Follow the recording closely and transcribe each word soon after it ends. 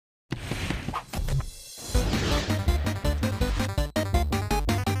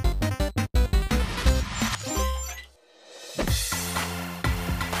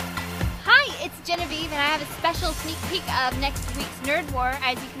and I have a special sneak peek of next week's Nerd War.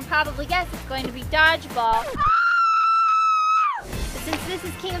 As you can probably guess, it's going to be dodgeball. But since this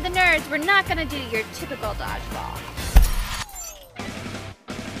is King of the Nerds, we're not going to do your typical dodgeball.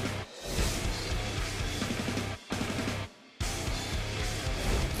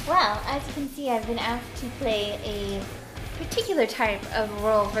 Well, as you can see, I've been asked to play a particular type of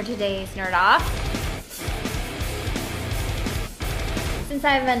role for today's Nerd Off. Since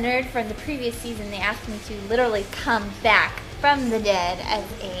I'm a nerd from the previous season, they asked me to literally come back from the dead as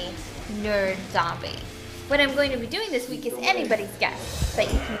a nerd zombie. What I'm going to be doing this week is anybody's guess, but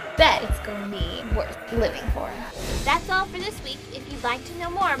you can bet it's going to be worth living for. That's all for this week. If you'd like to know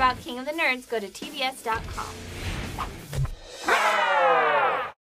more about King of the Nerds, go to TBS.com.